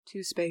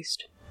Too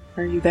spaced.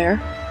 Are you there?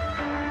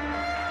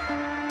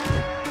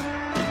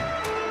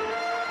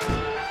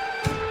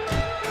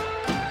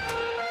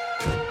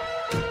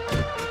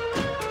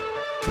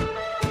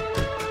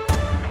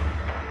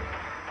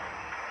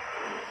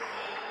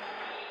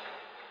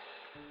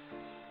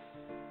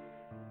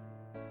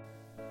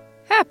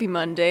 Happy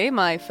Monday,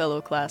 my fellow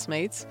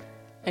classmates.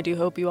 I do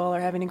hope you all are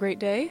having a great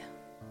day.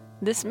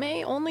 This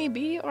may only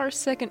be our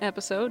second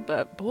episode,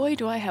 but boy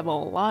do I have a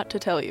lot to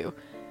tell you.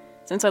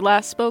 Since I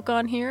last spoke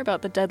on here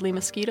about the deadly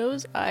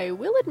mosquitoes, I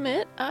will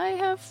admit I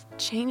have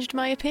changed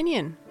my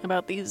opinion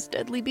about these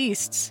deadly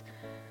beasts.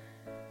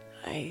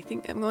 I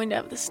think I'm going to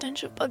have the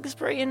stench of bug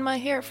spray in my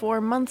hair for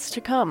months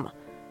to come.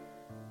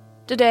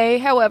 Today,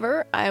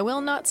 however, I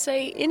will not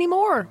say any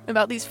more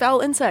about these foul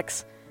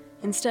insects.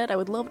 Instead, I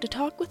would love to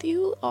talk with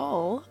you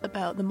all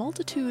about the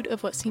multitude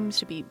of what seems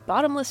to be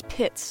bottomless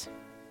pits.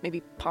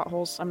 Maybe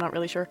potholes, I'm not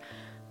really sure.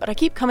 But I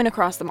keep coming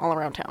across them all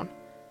around town.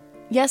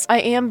 Yes, I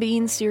am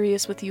being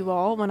serious with you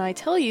all when I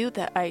tell you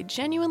that I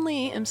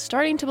genuinely am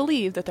starting to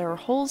believe that there are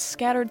holes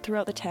scattered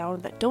throughout the town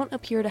that don't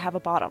appear to have a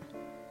bottom.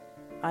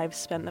 I've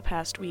spent the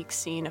past week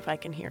seeing if I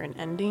can hear an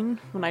ending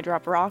when I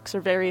drop rocks or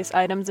various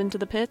items into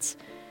the pits,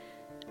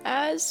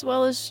 as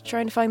well as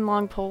trying to find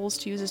long poles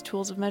to use as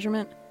tools of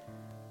measurement.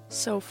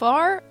 So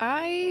far,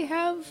 I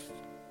have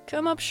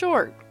come up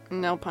short,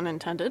 no pun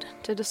intended,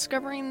 to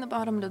discovering the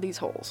bottom to these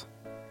holes.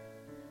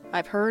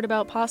 I've heard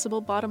about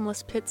possible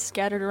bottomless pits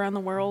scattered around the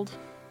world,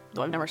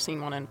 though I've never seen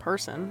one in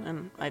person,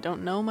 and I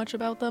don't know much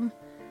about them.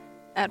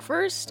 At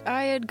first,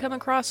 I had come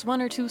across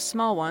one or two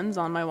small ones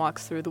on my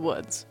walks through the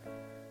woods.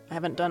 I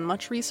haven't done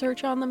much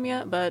research on them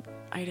yet, but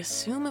I'd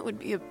assume it would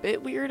be a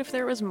bit weird if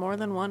there was more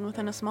than one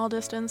within a small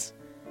distance.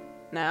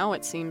 Now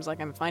it seems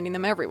like I'm finding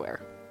them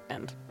everywhere,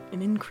 and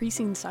in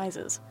increasing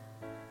sizes.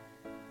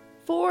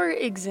 For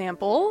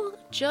example,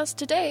 just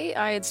today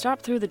I had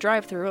stopped through the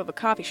drive-thru of a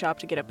coffee shop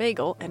to get a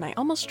bagel, and I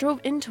almost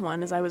drove into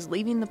one as I was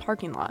leaving the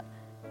parking lot.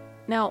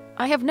 Now,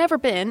 I have never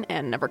been,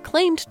 and never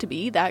claimed to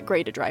be, that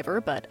great a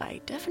driver, but I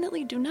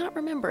definitely do not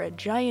remember a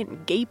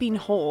giant gaping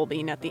hole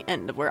being at the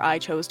end of where I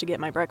chose to get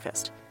my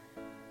breakfast.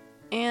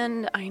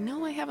 And I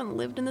know I haven't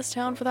lived in this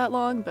town for that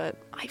long, but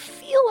I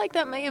feel like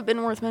that may have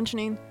been worth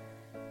mentioning.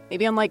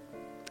 Maybe on, like,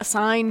 a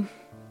sign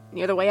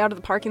near the way out of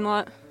the parking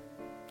lot?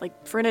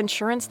 Like, for an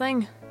insurance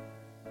thing?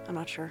 I'm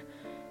not sure.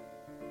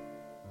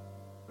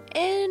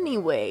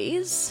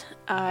 Anyways,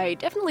 I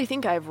definitely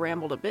think I've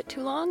rambled a bit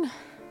too long.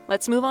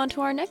 Let's move on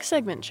to our next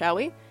segment, shall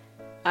we?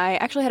 I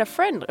actually had a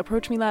friend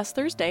approach me last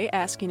Thursday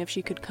asking if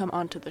she could come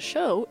onto the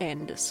show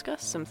and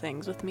discuss some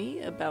things with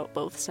me about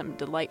both some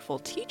delightful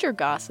teacher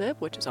gossip,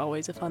 which is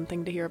always a fun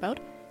thing to hear about,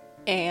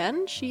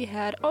 and she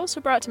had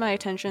also brought to my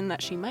attention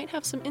that she might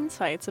have some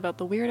insights about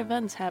the weird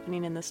events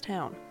happening in this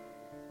town.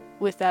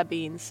 With that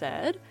being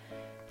said,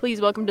 please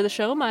welcome to the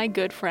show my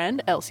good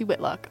friend, Elsie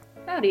Whitlock.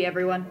 Howdy,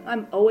 everyone.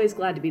 I'm always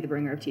glad to be the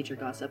bringer of teacher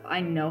gossip. I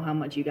know how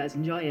much you guys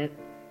enjoy it.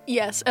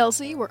 Yes,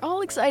 Elsie, we're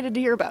all excited to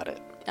hear about it.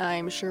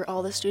 I'm sure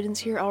all the students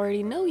here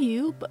already know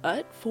you,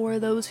 but for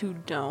those who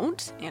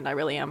don't, and I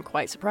really am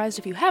quite surprised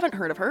if you haven't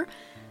heard of her,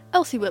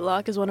 Elsie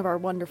Whitlock is one of our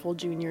wonderful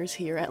juniors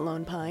here at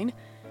Lone Pine.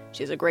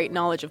 She has a great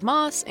knowledge of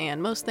moss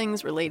and most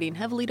things relating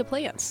heavily to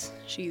plants.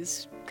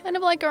 She's kind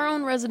of like our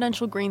own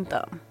residential green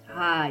thumb.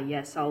 Ah,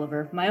 yes,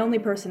 Oliver. My only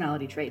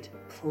personality trait.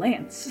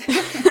 Plants.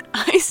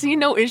 I see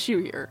no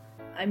issue here.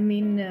 I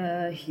mean,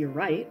 you're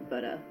right,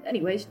 but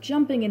anyways,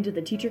 jumping into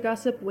the teacher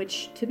gossip,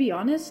 which, to be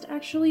honest,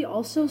 actually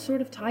also sort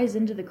of ties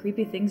into the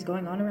creepy things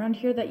going on around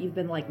here that you've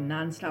been, like,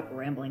 non-stop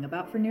rambling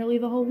about for nearly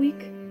the whole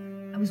week.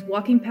 I was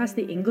walking past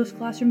the English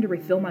classroom to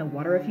refill my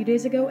water a few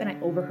days ago, and I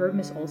overheard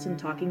Miss Olson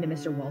talking to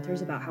Mr.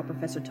 Walters about how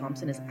Professor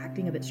Thompson is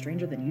acting a bit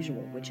stranger than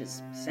usual, which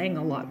is saying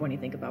a lot when you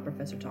think about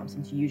Professor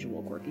Thompson's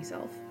usual quirky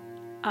self.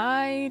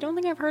 I don't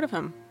think I've heard of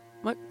him.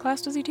 What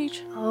class does he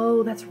teach?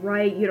 Oh, that's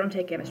right, you don't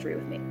take chemistry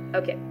with me.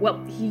 Okay,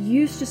 well, he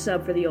used to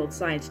sub for the old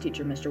science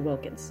teacher, Mr.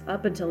 Wilkins,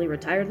 up until he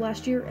retired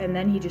last year, and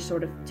then he just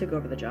sort of took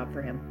over the job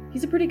for him.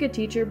 He's a pretty good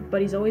teacher,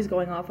 but he's always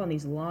going off on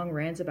these long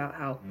rants about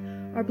how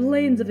our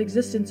planes of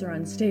existence are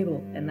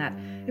unstable, and that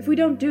if we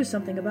don't do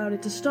something about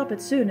it to stop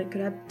it soon, it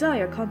could have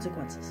dire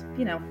consequences.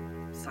 You know,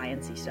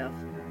 science-y stuff.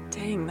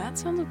 Dang, that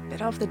sounds a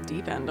bit off the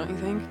deep end, don't you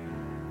think?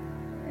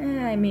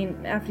 I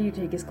mean, after you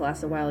take his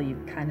class a while, you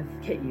kind of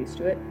get used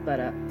to it,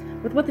 but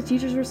with what the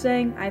teachers were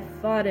saying, I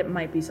thought it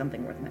might be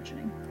something worth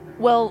mentioning.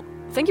 Well,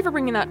 thank you for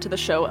bringing that to the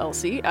show,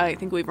 Elsie. I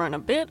think we've run a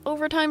bit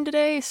over time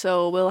today,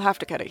 so we'll have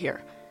to cut it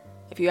here.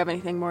 If you have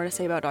anything more to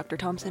say about Dr.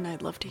 Thompson,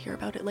 I'd love to hear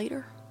about it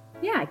later.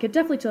 Yeah, I could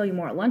definitely tell you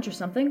more at lunch or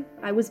something.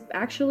 I was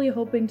actually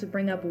hoping to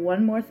bring up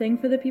one more thing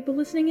for the people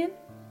listening in.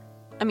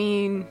 I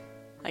mean,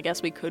 I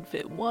guess we could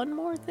fit one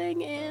more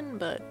thing in,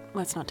 but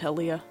let's not tell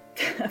Leah.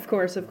 Of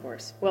course.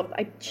 Well,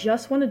 I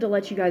just wanted to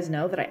let you guys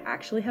know that I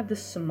actually have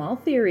this small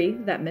theory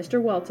that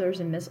Mr. Walters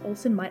and Miss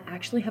Olson might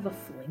actually have a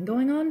fling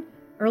going on.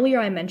 Earlier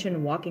I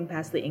mentioned walking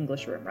past the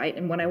English room, right?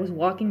 And when I was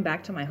walking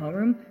back to my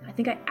homeroom, I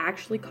think I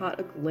actually caught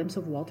a glimpse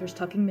of Walters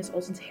tucking Miss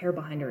Olson's hair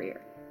behind her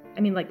ear.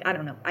 I mean, like, I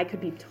don't know. I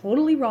could be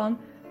totally wrong,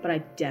 but I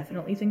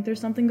definitely think there's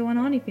something going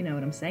on, if you know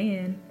what I'm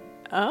saying.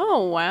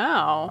 Oh,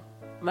 wow.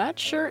 That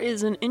sure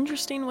is an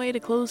interesting way to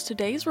close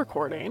today's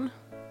recording.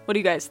 What do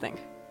you guys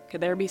think?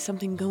 Could there be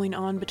something going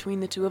on between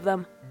the two of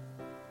them?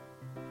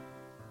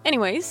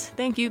 Anyways,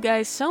 thank you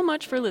guys so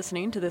much for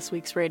listening to this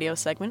week's radio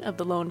segment of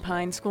the Lone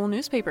Pine School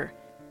newspaper.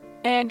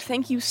 And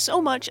thank you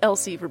so much,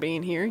 Elsie, for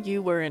being here.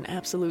 You were an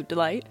absolute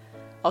delight.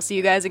 I'll see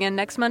you guys again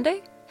next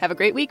Monday. Have a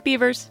great week,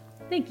 Beavers.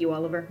 Thank you,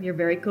 Oliver. You're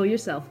very cool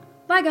yourself.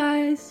 Bye,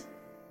 guys!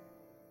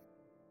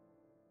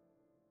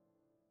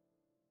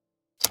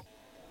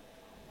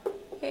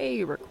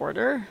 Hey,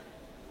 recorder.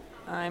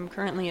 I'm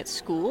currently at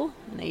school,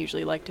 and I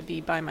usually like to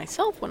be by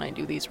myself when I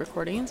do these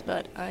recordings,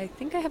 but I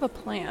think I have a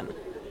plan.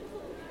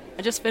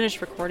 I just finished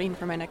recording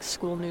for my next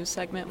school news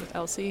segment with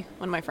Elsie,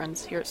 one of my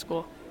friends here at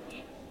school.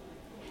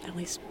 At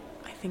least,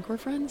 I think we're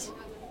friends.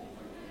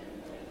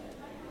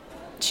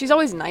 She's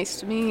always nice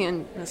to me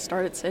and has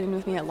started sitting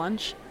with me at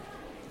lunch.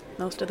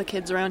 Most of the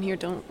kids around here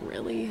don't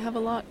really have a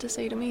lot to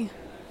say to me.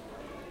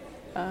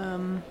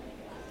 I'm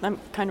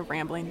kind of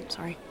rambling,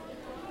 sorry.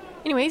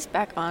 Anyways,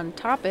 back on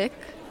topic.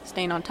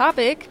 Staying on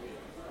topic,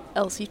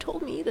 Elsie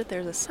told me that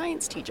there's a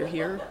science teacher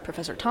here,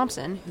 Professor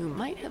Thompson, who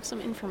might have some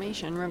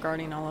information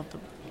regarding all of the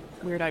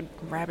weird-eyed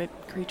rabbit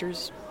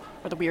creatures,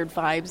 or the weird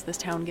vibes this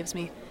town gives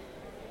me.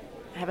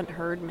 I haven't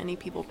heard many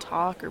people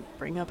talk or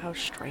bring up how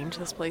strange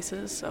this place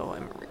is, so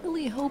I'm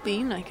really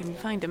hoping I can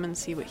find him and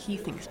see what he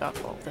thinks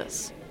about all of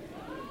this.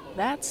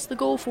 That's the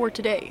goal for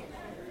today.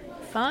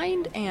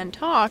 Find and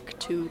talk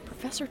to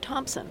Professor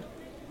Thompson.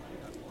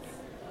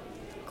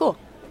 Cool.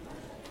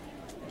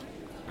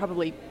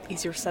 Probably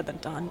easier said than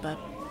done, but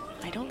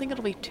I don't think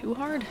it'll be too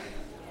hard.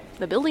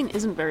 The building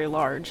isn't very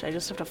large, I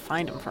just have to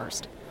find him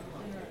first.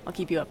 I'll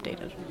keep you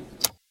updated.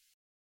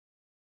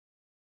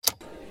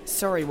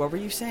 Sorry, what were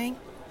you saying?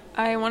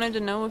 I wanted to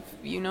know if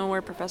you know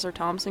where Professor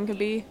Thompson could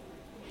be.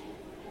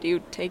 Do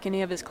you take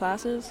any of his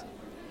classes?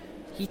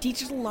 He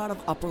teaches a lot of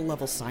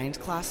upper-level science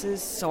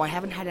classes, so I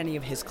haven't had any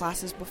of his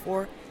classes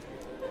before,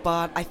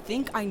 but I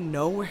think I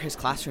know where his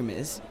classroom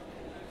is.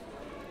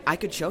 I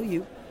could show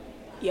you.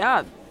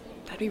 Yeah,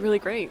 that'd be really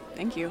great.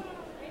 Thank you.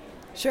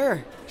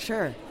 Sure.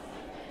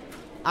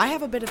 I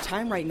have a bit of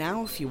time right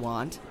now if you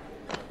want.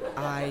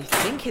 I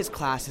think his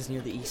class is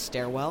near the east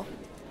stairwell.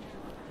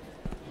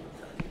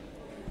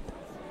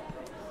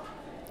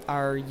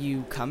 Are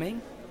you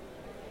coming?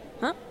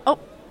 Huh? Oh,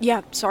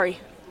 yeah, sorry.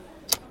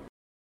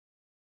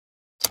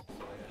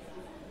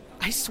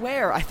 I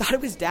swear, I thought it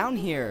was down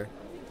here.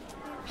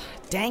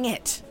 Dang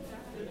it.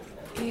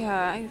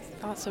 Yeah, I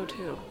thought so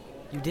too.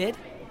 You did?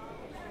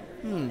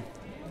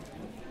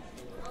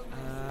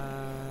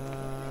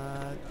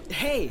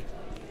 Hey!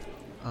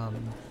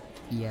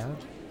 Yeah?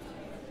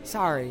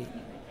 Sorry.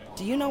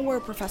 Do you know where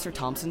Professor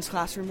Thompson's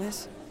classroom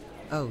is?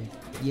 Oh,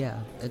 yeah.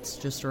 It's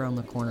just around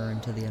the corner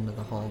and to the end of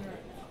the hall.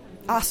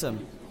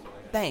 Awesome.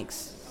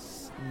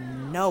 Thanks.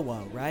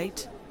 Noah,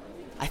 right?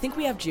 I think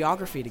we have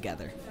geography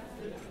together.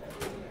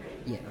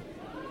 Yeah.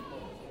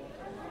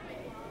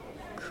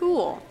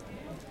 Cool.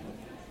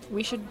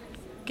 We should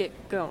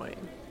get going.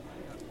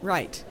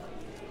 Right.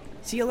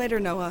 See you later,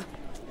 Noah.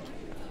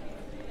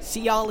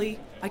 See, Ollie?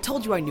 I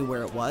told you I knew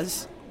where it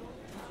was.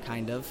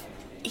 Kind of.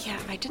 Yeah,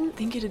 I didn't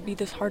think it'd be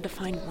this hard to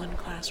find one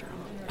classroom.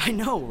 I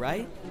know,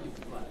 right?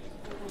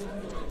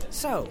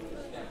 So,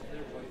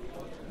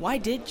 why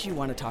did you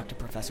want to talk to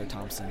Professor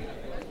Thompson?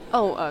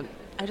 Oh,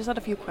 I just had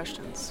a few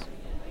questions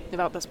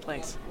about this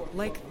place.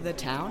 Like the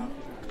town?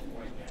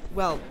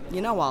 Well,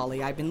 you know,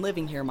 Ollie, I've been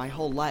living here my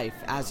whole life,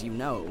 as you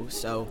know,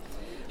 so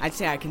I'd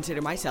say I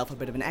consider myself a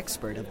bit of an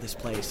expert of this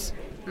place.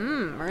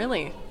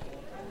 Really?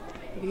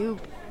 Have you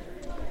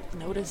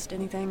noticed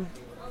anything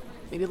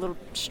maybe a little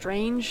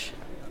strange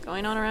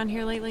going on around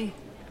here lately?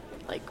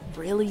 Like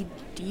really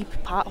deep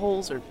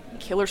potholes or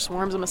killer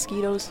swarms of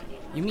mosquitoes?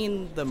 You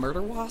mean the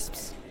murder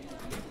wasps?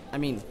 I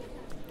mean,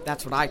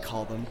 that's what I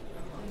call them.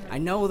 I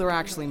know they're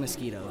actually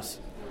mosquitoes.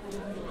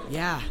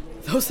 Yeah,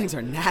 those things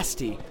are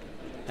nasty.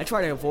 I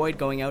try to avoid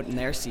going out in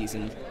their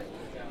season.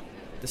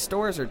 The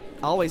stores are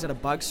always out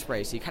of bug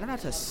spray, so you kind of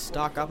have to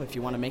stock up if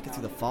you want to make it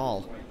through the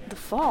fall. The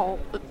fall?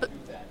 But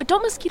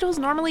don't mosquitoes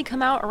normally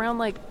come out around,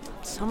 like,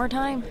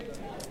 summertime?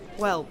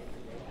 Well,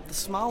 the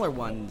smaller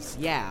ones,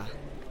 yeah.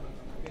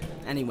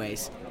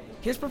 Anyways,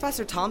 here's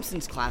Professor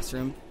Thompson's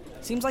classroom.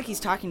 Seems like he's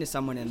talking to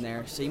someone in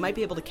there, so you might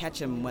be able to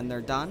catch him when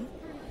they're done.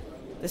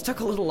 This took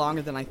a little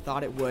longer than I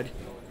thought it would.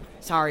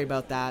 Sorry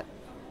about that.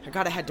 I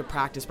gotta head to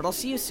practice, but I'll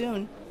see you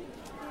soon.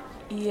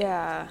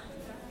 Yeah.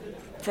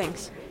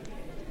 Thanks.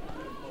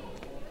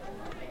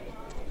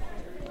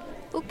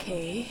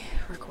 Okay,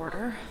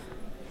 recorder.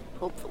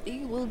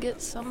 Hopefully we'll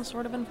get some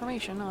sort of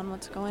information on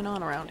what's going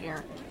on around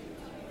here.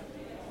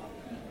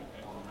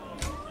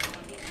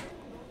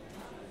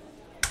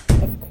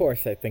 Of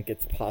course I think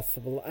it's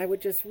possible. I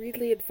would just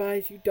really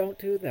advise you don't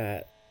do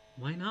that.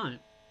 Why not?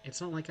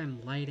 It's not like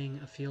I'm lighting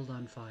a field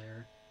on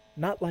fire.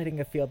 Not lighting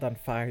a field on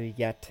fire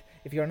yet.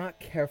 If you're not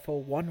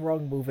careful, one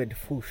wrong move and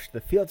whoosh, the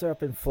fields are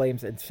up in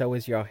flames and so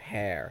is your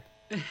hair.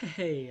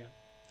 Hey,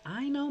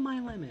 I know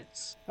my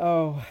limits.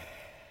 Oh,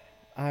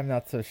 I'm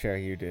not so sure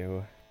you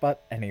do.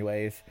 But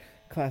anyways,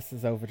 class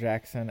is over,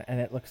 Jackson, and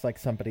it looks like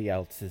somebody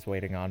else is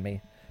waiting on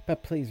me.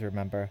 But please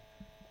remember,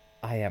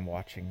 I am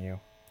watching you.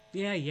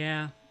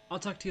 Yeah. I'll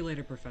talk to you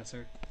later,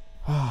 Professor.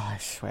 Oh, I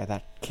swear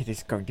that kid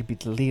is going to be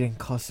the leading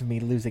cause of me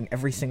losing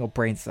every single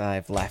brain cell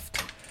I've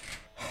left.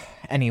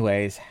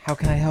 Anyways, how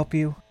can I help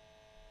you?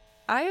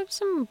 I have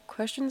some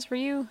questions for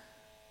you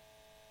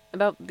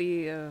about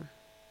the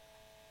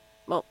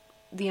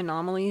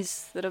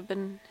anomalies that have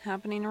been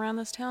happening around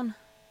this town.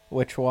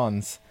 Which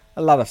ones?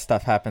 A lot of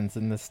stuff happens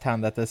in this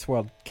town that this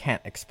world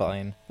can't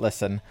explain.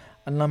 Listen,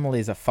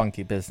 Anomaly's a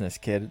funky business,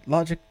 kid.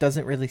 Logic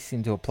doesn't really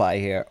seem to apply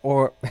here,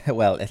 or,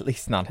 well, at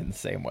least not in the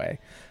same way.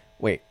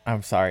 Wait,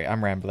 I'm sorry,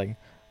 I'm rambling.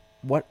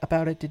 What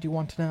about it did you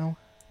want to know?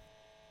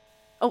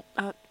 Oh,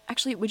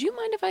 actually, would you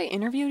mind if I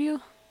interviewed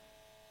you?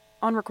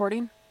 On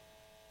recording?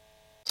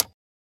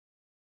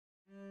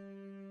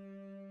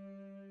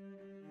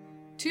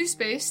 Two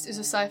Spaced is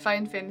a sci-fi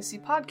and fantasy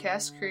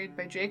podcast created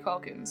by Jay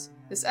Calkins.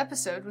 This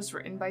episode was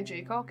written by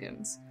Jay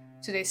Calkins.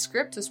 Today's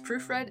script was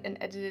proofread and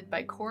edited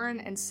by Corin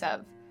and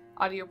Sev.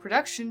 Audio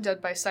production done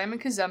by Simon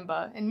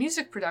Kazemba, and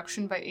music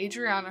production by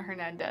Adriana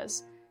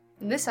Hernandez.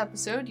 In this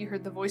episode, you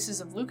heard the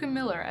voices of Luca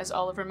Miller as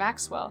Oliver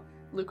Maxwell,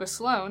 Luca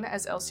Sloan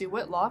as Elsie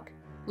Whitlock,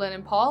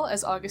 Lennon Paul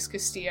as August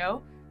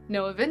Castillo,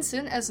 Noah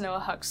Vincent as Noah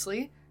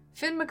Huxley,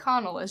 Finn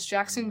McConnell as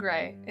Jackson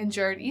Gray, and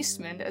Jared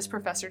Eastman as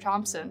Professor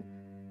Thompson.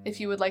 If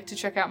you would like to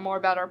check out more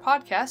about our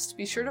podcast,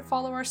 be sure to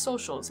follow our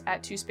socials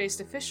at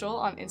 2spacedofficial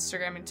on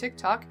Instagram and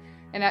TikTok,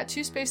 and at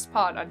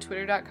 2spacedpod on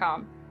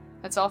twitter.com.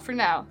 That's all for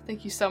now.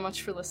 Thank you so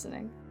much for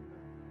listening.